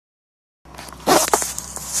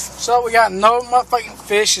So we got no motherfucking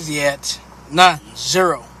fishes yet. None.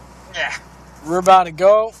 Zero. Yeah. We're about to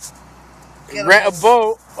go rent a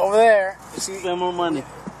boat over there. Spend more money.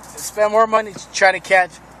 Spend more money to try to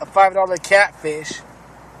catch a $5 catfish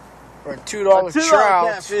or a $2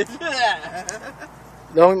 trout. Catfish.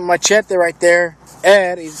 The only Machete right there,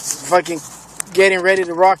 Ed, is fucking getting ready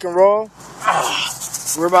to rock and roll.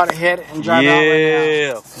 We're about to hit and drive out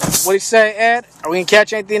right now. What do you say, Ed? Are we gonna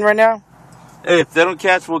catch anything right now? Hey, if they don't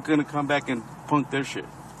catch, we're gonna come back and punk their shit.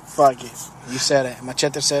 Fuck it. You said it.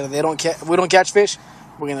 Machete said it. We don't catch fish,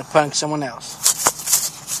 we're gonna punk someone else.